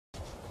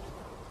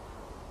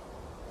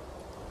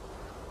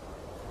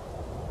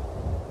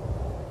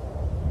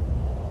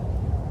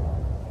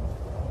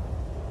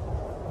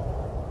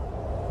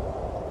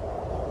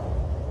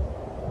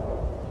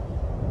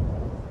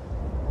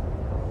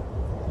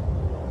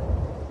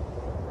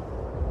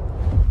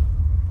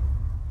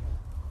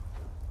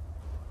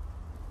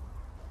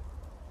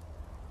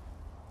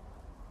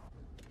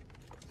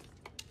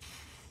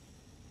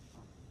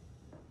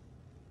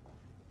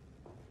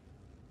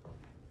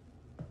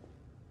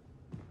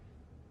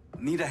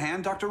Need a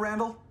hand, Dr.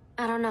 Randall?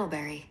 I don't know,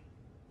 Barry.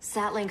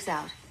 Sat link's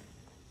out.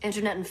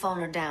 Internet and phone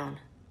are down.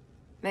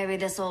 Maybe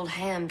this old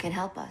ham can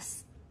help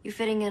us. You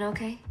fitting in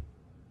okay?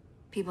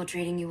 People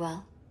treating you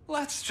well?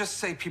 Let's just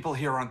say people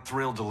here aren't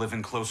thrilled to live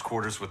in close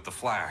quarters with the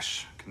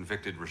Flash,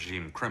 convicted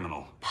regime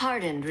criminal.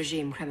 Pardoned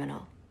regime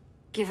criminal.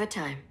 Give it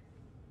time.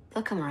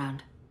 They'll come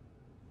around.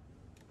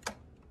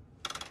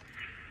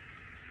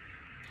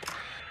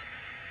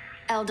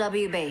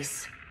 LW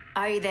base.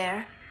 Are you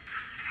there?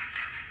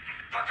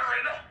 Dr.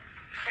 Randall?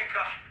 Thank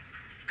God.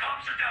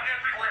 Cops are down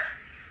everywhere.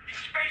 These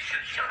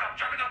spaceships showed up,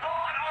 dropping the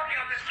ball and army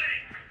on this city.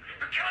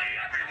 They're killing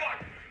everyone.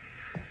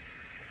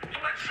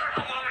 I'm not sure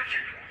how long it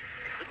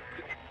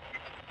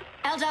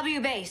can...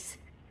 LW base.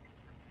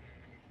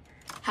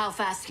 How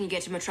fast can you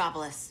get to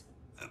Metropolis?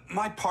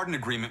 My pardon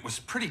agreement was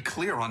pretty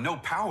clear on no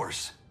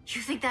powers.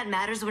 You think that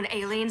matters when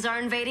aliens are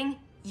invading?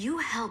 You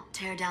helped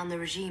tear down the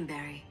regime,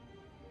 Barry.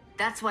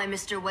 That's why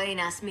Mr. Wayne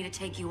asked me to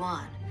take you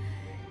on.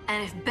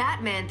 And if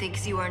Batman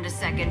thinks you earned a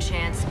second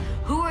chance,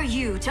 who are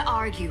you to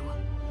argue?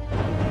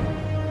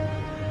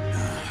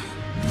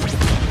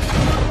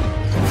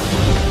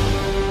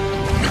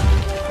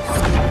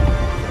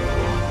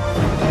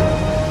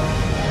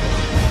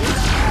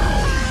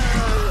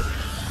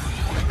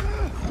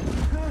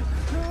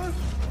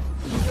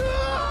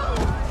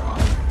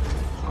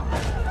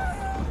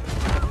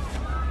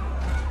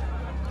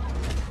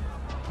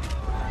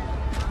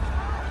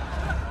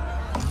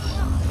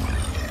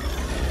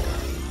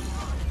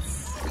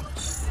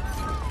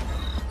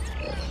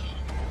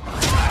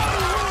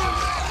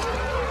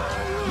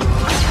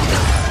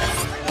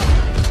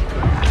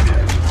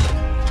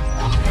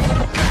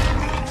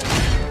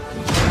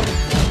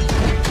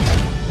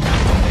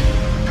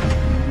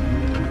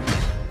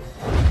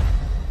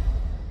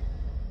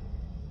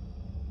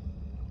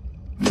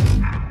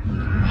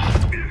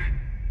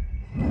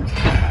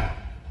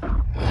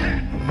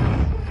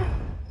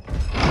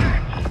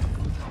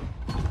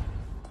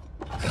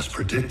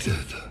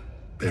 Predicted,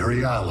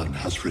 Barry Allen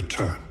has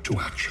returned to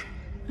action.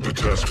 The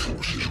task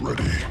force is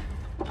ready.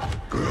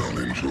 I'll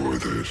enjoy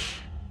this.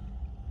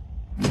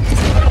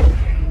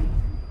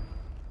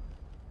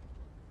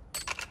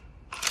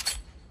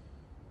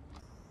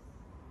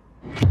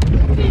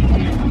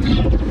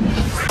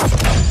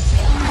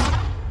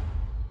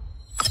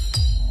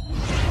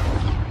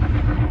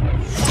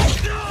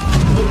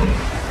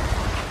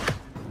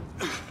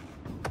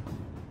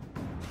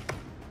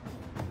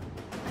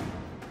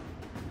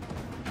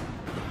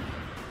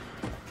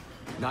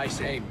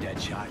 Nice aim,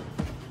 Deadshot.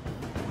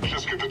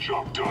 Just get the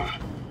job done.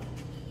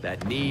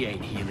 That knee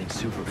ain't healing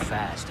super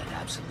fast at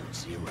absolute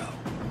zero.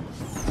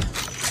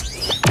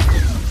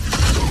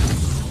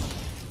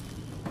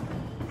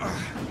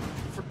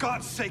 For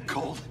God's sake,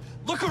 Cold,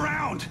 look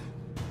around!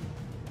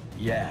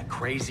 Yeah,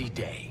 crazy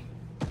day.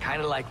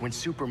 Kinda like when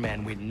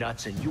Superman went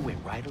nuts and you went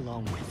right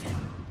along with him.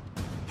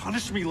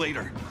 Punish me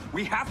later.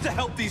 We have to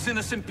help these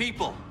innocent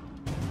people.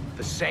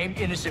 The same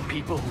innocent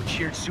people who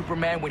cheered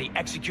Superman when he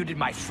executed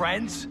my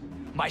friends?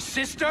 My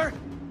sister?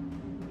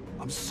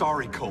 I'm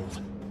sorry,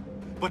 Cold,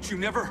 but you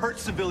never hurt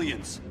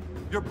civilians.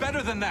 You're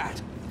better than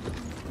that.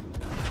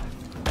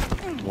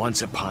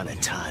 Once upon a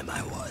time,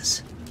 I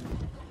was.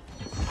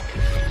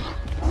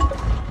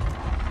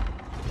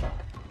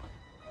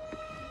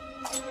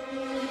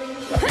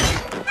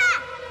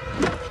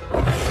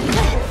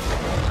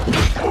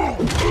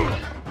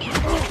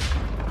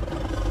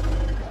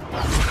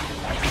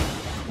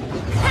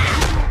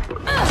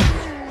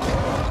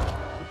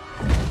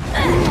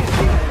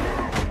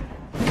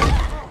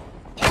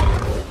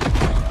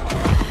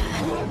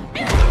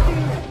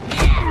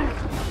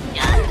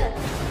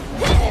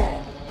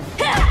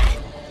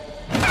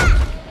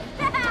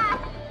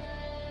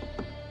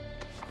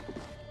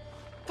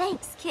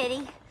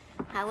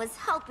 I was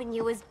hoping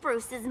you was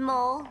Bruce's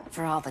mole.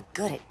 For all the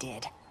good it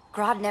did.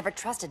 Grodd never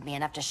trusted me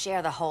enough to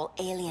share the whole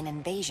alien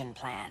invasion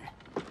plan.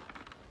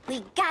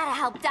 We gotta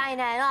help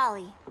Dinah and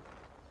Ollie.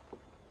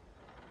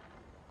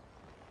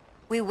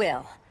 We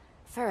will.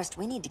 First,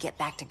 we need to get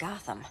back to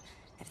Gotham,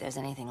 if there's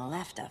anything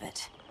left of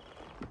it.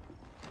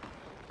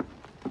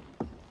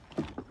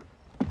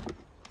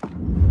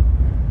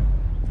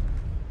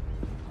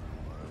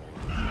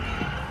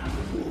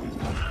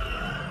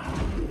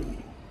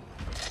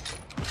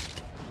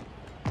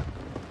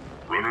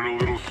 Running a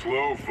little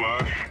slow,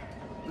 Flash.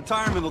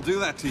 Retirement will do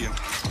that to you.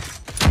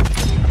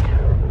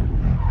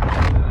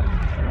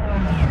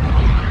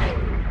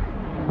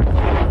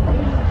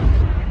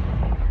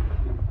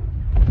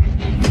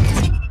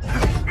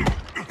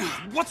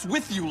 What's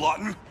with you,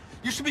 Lawton?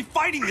 You should be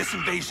fighting this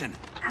invasion.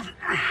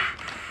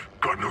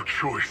 Got no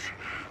choice.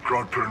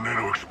 Grodd put a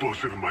nano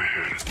explosive in my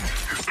head.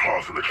 His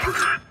paws on the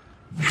trigger.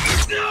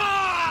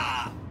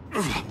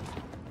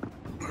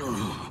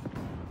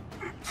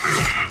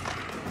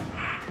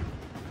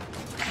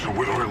 So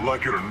whether I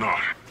like it or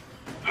not,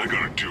 I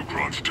gotta do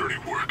Grodd's dirty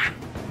work.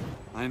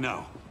 I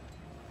know.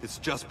 It's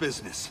just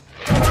business.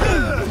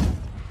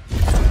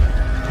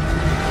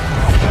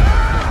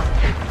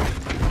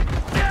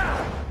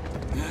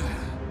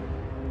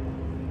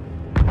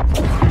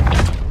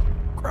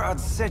 God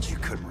said you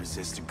couldn't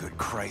resist a good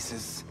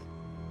crisis.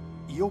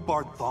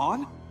 Eobard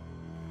Thawne?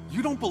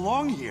 You don't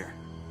belong here.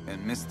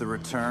 And miss the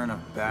return of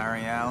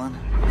Barry Allen?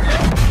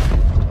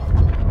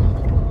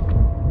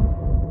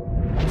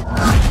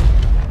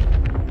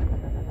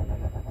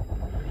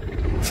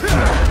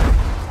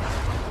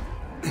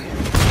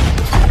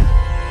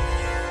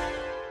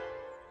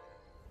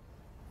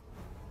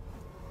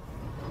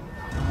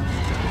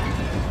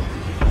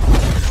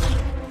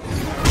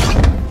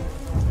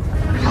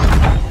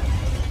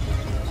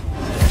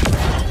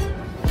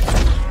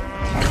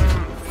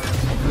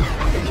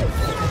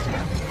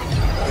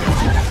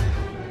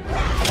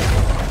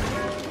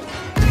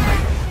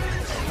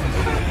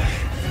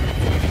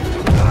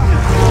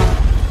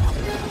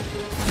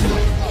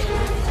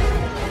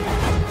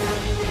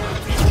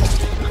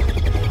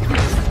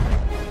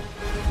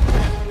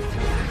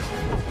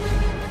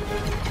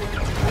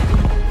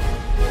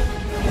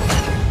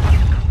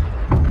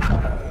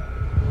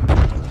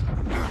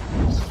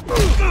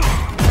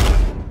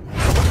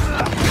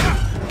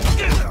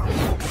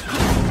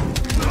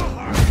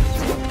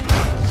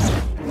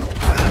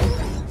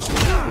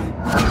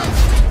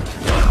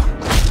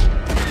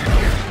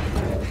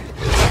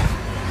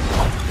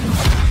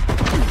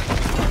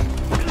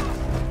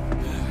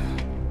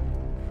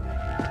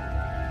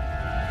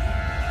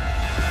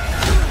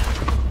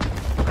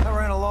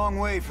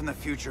 From the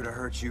future to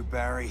hurt you,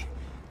 Barry.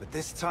 But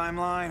this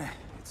timeline,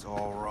 it's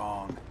all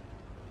wrong.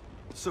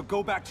 So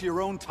go back to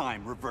your own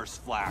time, Reverse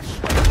Flash.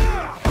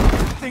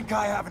 Think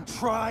I haven't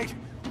tried?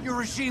 Your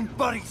regime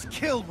buddies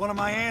killed one of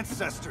my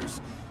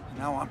ancestors. And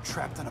now I'm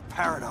trapped in a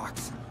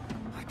paradox.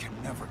 I can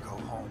never go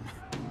home.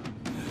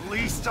 At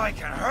least I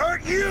can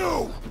hurt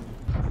you!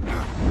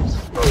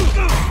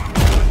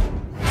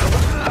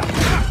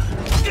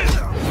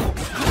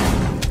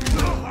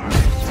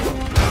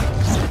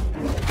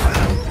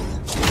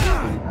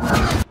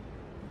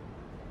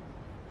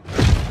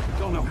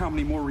 Don't know how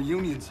many more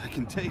reunions I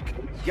can take.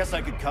 Guess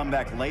I could come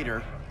back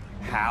later.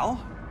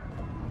 Hal?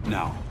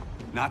 No,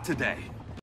 not today.